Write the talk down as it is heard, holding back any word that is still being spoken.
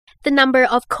The number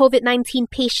of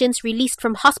COVID-19 patients released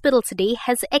from hospital today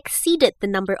has exceeded the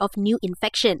number of new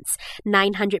infections.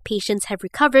 900 patients have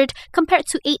recovered compared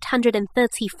to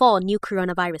 834 new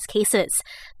coronavirus cases.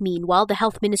 Meanwhile, the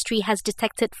Health Ministry has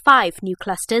detected 5 new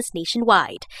clusters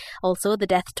nationwide. Also, the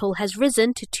death toll has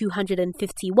risen to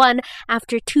 251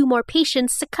 after 2 more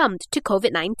patients succumbed to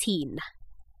COVID-19.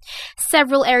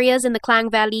 Several areas in the Klang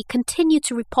Valley continue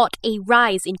to report a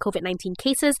rise in COVID-19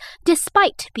 cases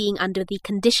despite being under the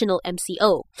conditional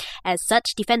MCO. As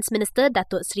such, Defence Minister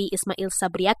Datuk Seri Ismail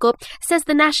Sabri Yaakob says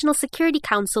the National Security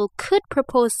Council could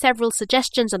propose several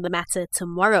suggestions on the matter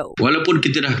tomorrow. Walaupun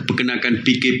kita dah perkenalkan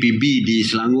PKPB di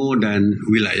Selangor dan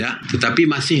wilayah, tetapi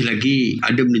masih lagi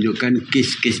ada menunjukkan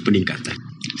kes-kes peningkatan.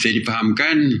 Saya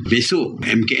difahamkan besok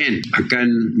MKN akan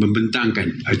membentangkan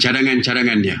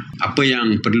cadangan-cadangannya, apa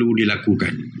yang perlu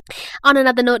dilakukan. On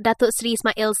another note, Datuk Seri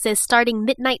Ismail says starting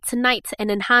midnight tonight, an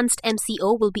enhanced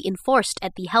MCO will be enforced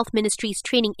at the Health Ministry's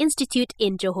Training Institute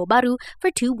in Johor Bahru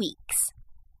for 2 weeks.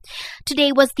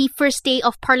 Today was the first day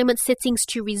of Parliament sittings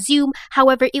to resume.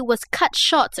 However, it was cut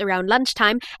short around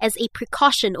lunchtime as a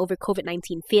precaution over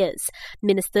COVID-19 fears.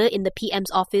 Minister in the PM's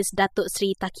office, Datuk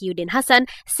Seri Taqiyuddin Hassan,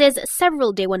 says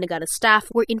several Dewan Negara staff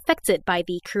were infected by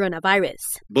the coronavirus.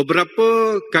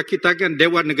 Beberapa kaki tangan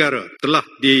Dewan Negara telah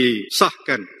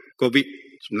disahkan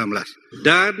COVID-19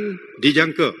 dan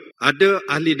dijangka ada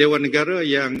ahli Dewan Negara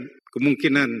yang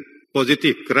kemungkinan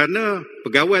positif kerana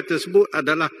pegawai tersebut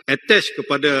adalah attached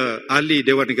kepada ahli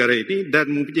Dewan Negara ini dan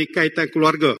mempunyai kaitan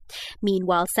keluarga.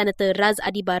 Meanwhile, Senator Raz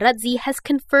Adiba Radzi has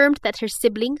confirmed that her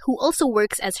sibling, who also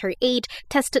works as her aide,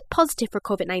 tested positive for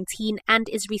COVID-19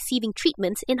 and is receiving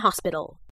treatment in hospital.